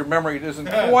get old, your memory isn't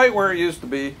quite where it used to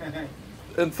be.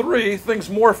 And 3, things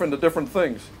morph into different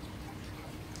things.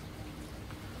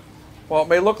 Well, it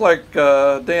may look like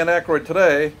Dan Aykroyd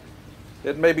today.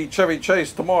 It may be Chevy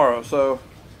Chase tomorrow, so.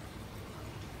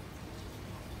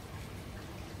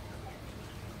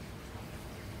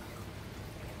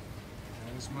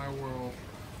 That's my world.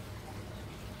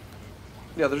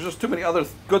 Yeah, there's just too many other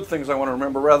good things I want to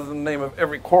remember rather than the name of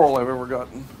every coral I've ever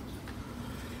gotten.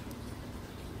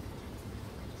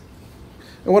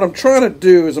 And what I'm trying to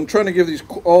do is I'm trying to give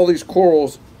all these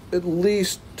corals at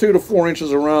least 2 to 4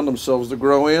 inches around themselves to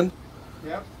grow in.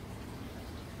 Yep.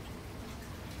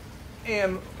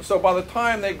 And so by the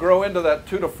time they grow into that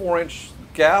 2 to 4 inch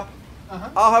gap,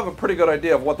 I'll have a pretty good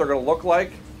idea of what they're going to look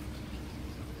like.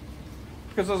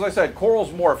 Because as I said, corals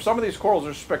morph. Some of these corals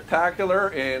are spectacular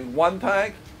in one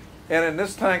tank, and in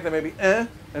this tank they may be and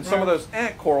some of those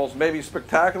ant corals may be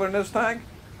spectacular in this tank.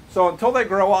 So until they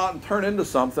grow out and turn into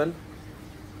something.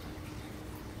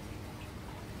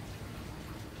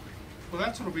 Well,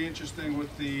 that's what'll be interesting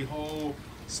with the whole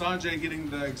Sanjay getting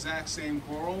the exact same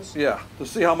corals. Yeah, to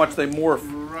see how much they morph.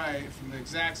 Right, from the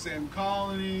exact same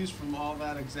colonies, from all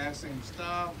that exact same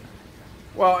stuff.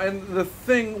 Well, and the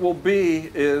thing will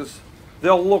be is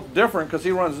they'll look different because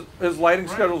he runs his lighting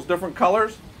schedule's different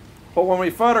colors. But when we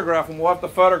photograph them, we'll have to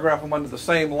photograph them under the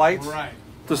same lights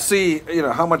to see, you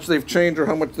know, how much they've changed or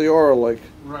how much they are alike.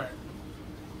 Right.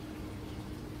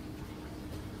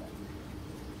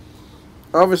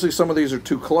 Obviously, some of these are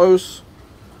too close,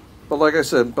 but like I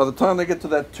said, by the time they get to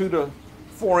that 2 to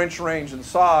 4 inch range in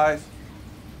size,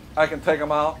 I can take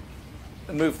them out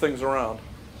and move things around.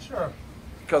 Sure.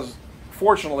 Because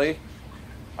fortunately,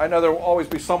 I know there will always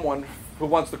be someone who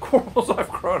wants the corals I've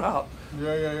grown out.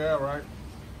 Yeah, right.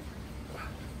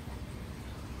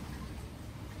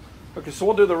 Okay, so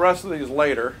we'll do the rest of these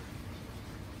later.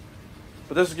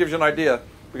 But this gives you an idea,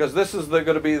 because this is going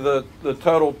to be the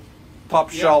total top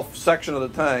shelf section of the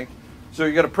tank. So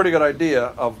you get a pretty good idea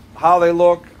of how they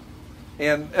look,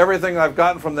 and everything I've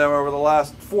gotten from them over the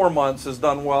last 4 months has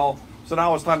done well. So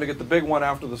now it's time to get the big one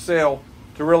after the sale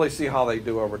to really see how they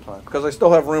do over time. Because I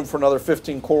still have room for another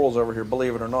 15 corals over here,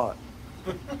 believe it or not.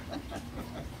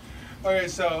 Okay,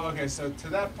 so to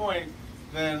that point,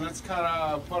 then let's kind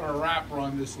of put a wrapper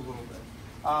on this a little bit.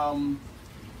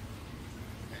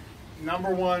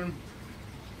 Number one,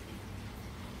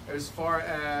 as far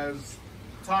as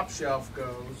Top Shelf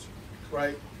goes,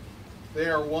 right? They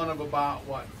are one of about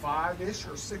what, 5-ish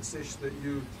or 6-ish that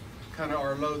you kind of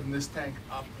are loading this tank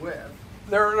up with.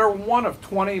 They're one of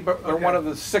 20, but they're one of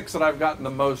the 6 that I've gotten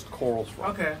the most corals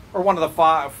from. Okay. Or one of the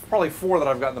 5, probably 4 that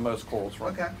I've gotten the most corals from.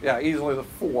 Okay. Yeah, easily the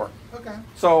 4. Okay.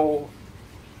 So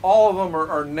all of them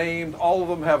are named. All of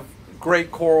them have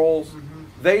great corals.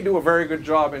 They do a very good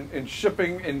job in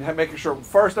shipping and making sure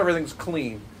first everything's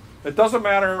clean. It doesn't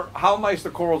matter how nice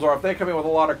the corals are. If they come in with a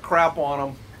lot of crap on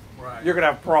them, you're going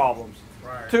to have problems.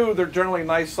 Right. 2, they're generally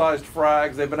nice-sized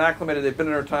frags. They've been acclimated. They've been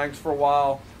in their tanks for a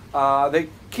while. They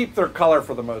keep their color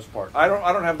for the most part. I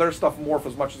don't have their stuff morph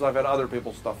as much as I've had other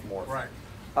people's stuff morph.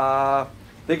 Right.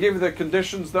 They give you the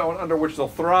conditions under which they'll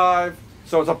thrive,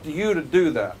 so it's up to you to do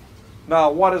that.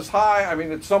 Now, what is high? I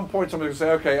mean, at some point somebody's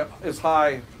going to say, okay, is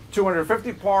high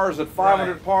 250 par? Is it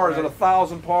 500 par? Is it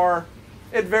 1,000 par?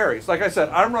 It varies. Like I said,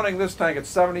 I'm running this tank at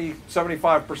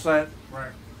 70-75%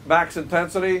 max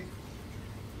intensity.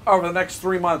 Over the next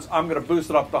 3 months, I'm going to boost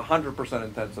it up to 100%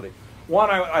 intensity. One,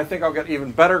 I think I'll get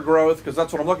even better growth because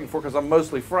that's what I'm looking for because I'm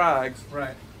mostly frags.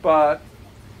 Right. But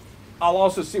I'll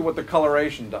also see what the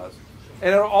coloration does.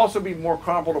 And it'll also be more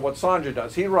comparable to what Sanjay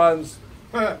does. He runs,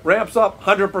 ramps up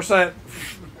 100%,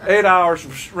 8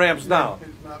 hours, ramps down.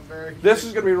 Not very This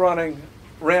is going to be running,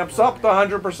 ramps up to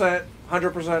 100%,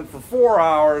 100% for 4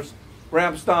 hours,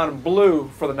 ramps down in blue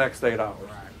for the next 8 hours.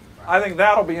 I think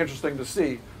that'll be interesting to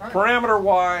see.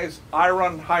 Parameter-wise, I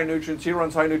run high nutrients. He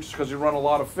runs high nutrients because you run a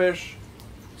lot of fish.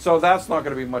 So that's not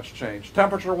going to be much change.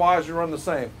 Temperature-wise, you run the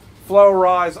same. Flow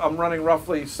rise, I'm running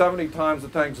roughly 70 times the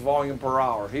tank's volume per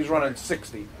hour. He's running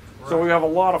 60. So we have a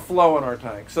lot of flow in our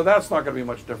tank. So that's not going to be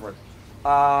much different.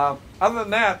 Other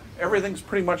than that, everything's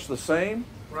pretty much the same.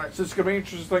 Right. So it's going to be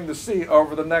interesting to see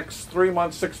over the next 3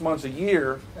 months, 6 months, a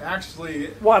year. Actually,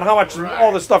 One, how much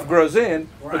all this stuff grows in,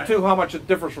 but Right. 2, how much it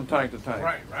differs from tank to tank.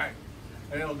 right.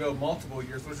 And it'll go multiple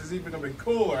years, which is even going to be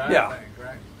cooler, I think,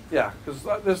 right? Yeah,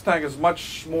 because this tank is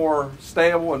much more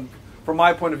stable and, from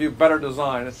my point of view, better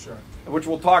design. Sure. Which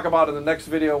we'll talk about in the next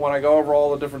video when I go over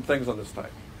all the different things on this tank.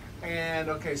 And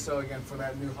okay, so again, for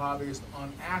that new hobbyist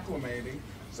on acclimating,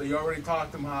 So you already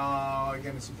talked to them how,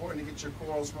 again, it's important to get your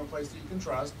corals from a place that you can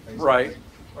trust. Basically. Right.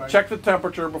 Right. Check the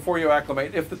temperature before you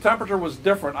acclimate. If the temperature was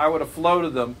different, I would have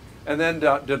floated them and then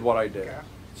did what I did. Okay.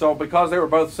 So because they were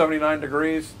both 79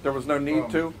 degrees, there was no need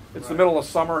to. It's the middle of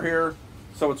summer here,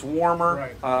 so it's warmer.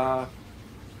 Right.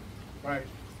 Right.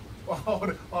 Well, hold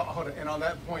it. And on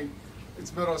that point,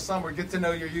 it's middle of summer. Get to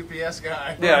know your UPS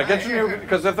guy. Yeah, right? get you,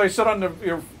 because if they sit on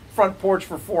your front porch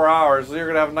for 4 hours, you're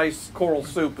gonna have nice coral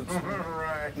soup. It's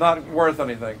right. not worth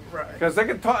anything. Right. Because they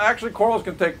can actually corals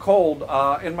can take cold.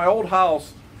 In my old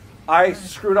house, I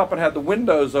screwed up and had the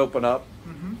windows open up,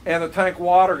 and the tank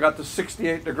water got to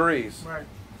 68 degrees. Right.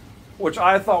 Which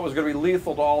I thought was going to be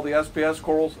lethal to all the SPS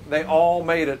corals. They all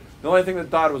made it. The only thing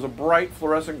that died was a bright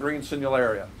fluorescent green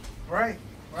Sinularia. Right.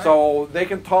 So they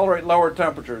can tolerate lower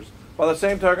temperatures. By the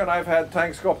same token, I've had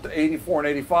tanks go up to 84 and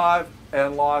 85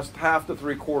 and lost half to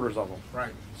 3/4 of them.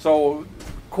 Right. So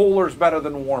cooler's better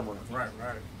than warmer. Right.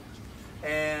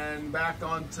 And back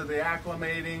onto the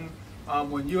acclimating.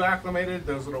 When you acclimated,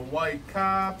 those little white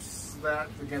cups, that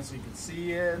again, so you could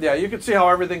see it. Yeah, you can see how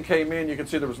everything came in. You can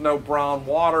see there was no brown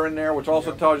water in there, which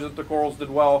also tells you that the corals did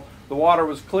well. The water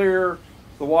was clear.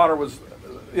 The water was,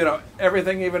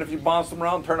 everything, even if you bounce them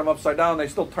around, turn them upside down, they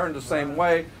still turned the same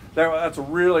way. That's a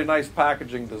really nice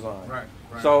packaging design. Right.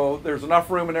 So there's enough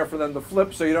room in there for them to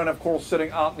flip so you don't have corals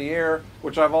sitting out in the air,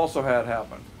 which I've also had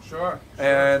happen. Sure.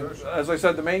 As I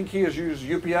said, the main key is use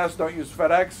UPS, don't use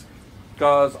FedEx,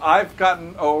 because I've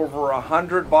gotten over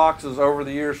 100 boxes over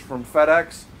the years from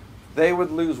FedEx. They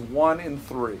would lose 1 in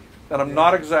 3, and I'm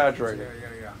not exaggerating.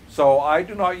 Yeah. So I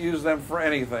do not use them for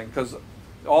anything, because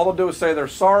all they'll do is say they're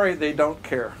sorry, they don't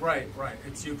care. Right.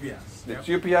 It's UPS. It's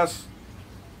UPS.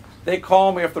 They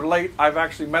call me if they're late. I've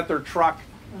actually met their truck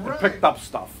and picked up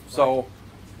stuff. So,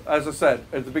 as I said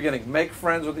at the beginning, make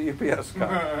friends with the UPS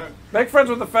guy. Make friends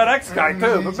with the FedEx guy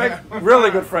too, but make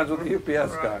really good friends with the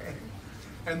UPS guy.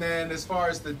 And then as far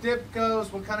as the dip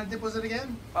goes, what kind of dip was it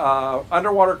again?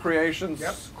 Underwater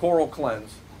Creations Coral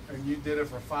Cleanse. And you did it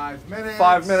for 5 minutes?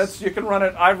 5 minutes. You can run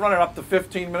it. I've run it up to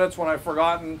 15 minutes when I've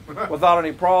forgotten without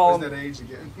any problem. Is that age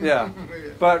again? Yeah.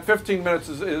 But 15 minutes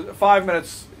is 5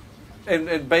 minutes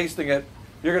in basting it,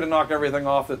 you're going to knock everything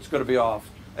off that's going to be off.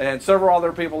 And several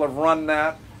other people have run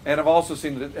that and have also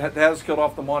seen that it has killed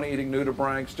off the money-eating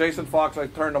nudibranchs. Jason Fox, I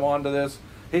turned him on to this.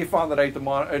 He found that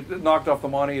it knocked off the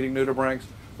money-eating nudibranchs,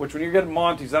 which when you're getting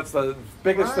Montes, that's the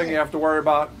biggest thing you have to worry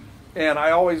about. And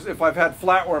I always, if I've had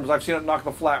flatworms, I've seen it knock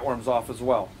the flatworms off as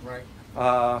well.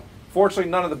 Right. Fortunately,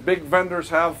 none of the big vendors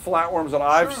have flatworms that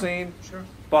I've seen. Sure.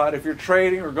 But if you're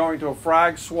trading or going to a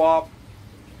frag swap,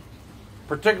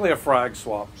 particularly a frag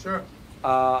swap, sure.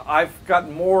 I've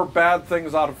gotten more bad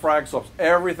things out of frag swaps.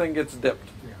 Everything gets dipped.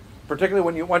 Yeah. Particularly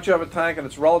when once you have a tank and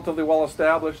it's relatively well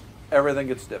established, everything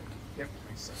gets dipped. Yep.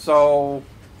 Makes sense. So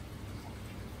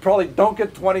probably don't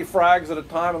get 20 frags at a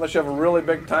time unless you have a really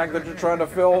big tank that you're trying to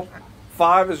fill.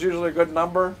 5 is usually a good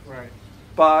number. Right.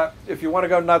 But if you want to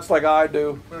go nuts like I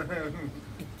do,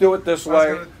 do it this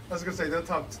way. I was going to say, don't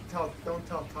tell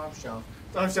Top Shelf.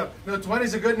 Top Shelf. No, 20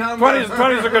 is a good number.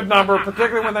 20 is a good number,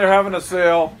 particularly when they're having a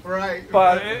sale. Right.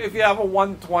 But if you have a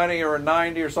 120 or a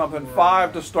 90 or something,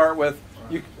 5 to start with.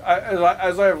 You,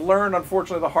 as I have learned,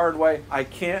 unfortunately, the hard way, I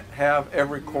can't have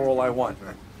every coral I want.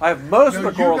 I have most of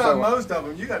the corals I want. You got most of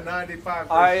them. You got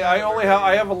 95%.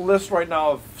 I have a list right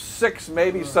now of 6,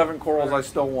 maybe 7 corals I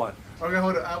still want. Okay,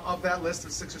 hold on. Of that list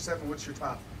of 6 or 7, what's your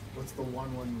top? What's the one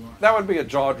you want? That would be a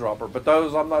jaw dropper, but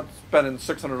those I'm not spending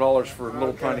 $600 for a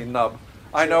little tiny nub.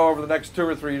 I know over the next 2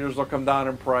 or 3 years they'll come down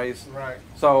in price. Right.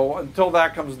 So until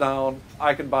that comes down,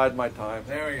 I can bide my time.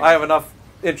 There you go. I have enough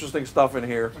interesting stuff in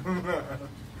here.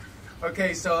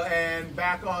 Okay, so and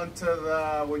back onto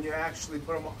the when you actually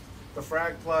put them the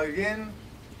frag plug in.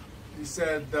 You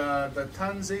said the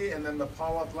Tunzi and then the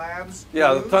Polyp Labs.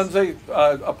 Yeah, glues? the Tunzi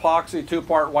epoxy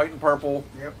 2-part white and purple,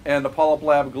 and the Polyp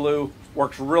Lab glue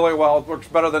works really well. It works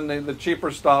better than the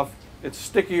cheaper stuff. It's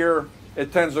stickier.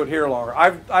 It tends to adhere longer.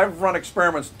 I've run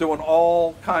experiments doing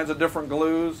all kinds of different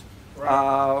glues.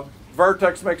 Right.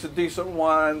 Vertex makes a decent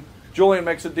one. Julian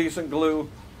makes a decent glue.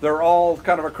 They're all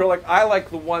kind of acrylic. I like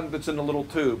the one that's in the little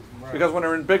tube because when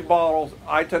they're in big bottles,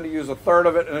 I tend to use a third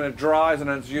of it and then it dries and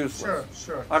then it's useless.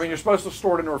 Sure. I mean, you're supposed to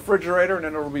store it in a refrigerator and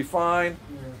then it'll be fine.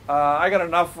 Yeah. I got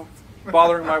enough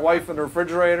bothering my wife in the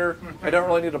refrigerator. I don't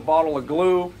really need a bottle of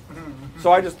glue.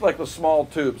 So I just like the small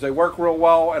tubes. They work real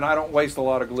well and I don't waste a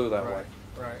lot of glue that way.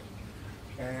 Right.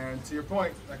 And to your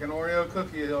point, like an Oreo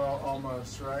cookie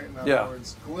almost, right? In other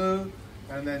words, glue,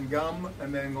 and then gum,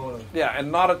 and then glue. Yeah,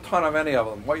 and not a ton of any of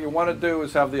them. What you want to do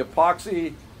is have the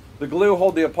epoxy, the glue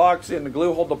hold the epoxy, and the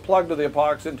glue hold the plug to the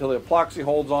epoxy until the epoxy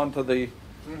holds on to the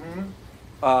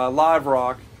live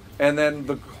rock, and then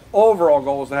the overall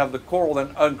goal is to have the coral then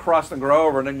uncrust and grow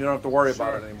over, and then you don't have to worry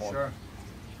about it anymore. Sure.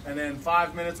 And then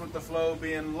 5 minutes with the flow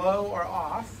being low or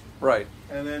off. Right.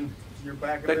 And then you're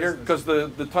back in Then business. because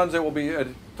the Tunze will be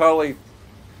totally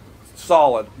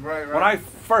solid. Right, right. When I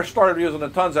first started using the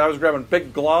Tunze, I was grabbing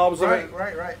big globs of it.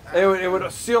 Right. It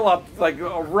would seal up like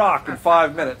a rock in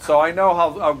 5 minutes. So I know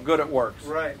how good it works.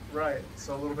 Right.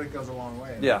 So a little bit goes a long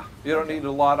way. Yeah, you don't need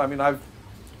a lot. I mean, I've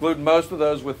glued most of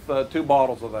those with 2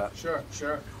 bottles of that.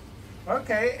 Sure.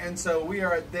 Okay, and so we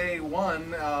are at day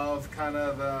 1 of kind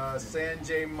of the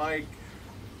Sanjay Mike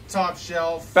Top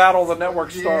Shelf Battle of the Network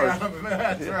Stars. Yeah,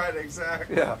 that's right,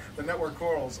 exactly. Yeah. The network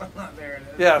corals. There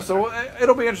it is. Yeah, so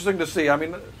it'll be interesting to see. I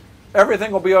mean,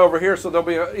 everything will be over here, so there'll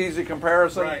be an easy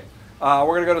comparison. Right.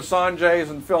 We're going to go to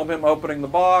Sanjay's and film him opening the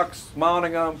box,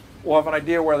 mounting them. We'll have an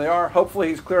idea where they are. Hopefully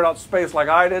he's cleared out space like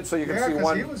I did, so you can see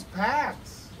one. Yeah, because he was packed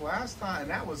last time.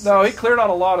 That was No, he cleared out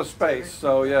a lot of space,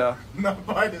 so yeah. Not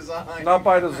by design. Not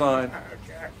by design.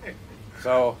 Okay.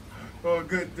 So, Well,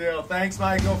 good deal. Thanks,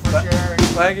 Michael, for sharing.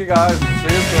 thank you guys.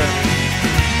 See you soon.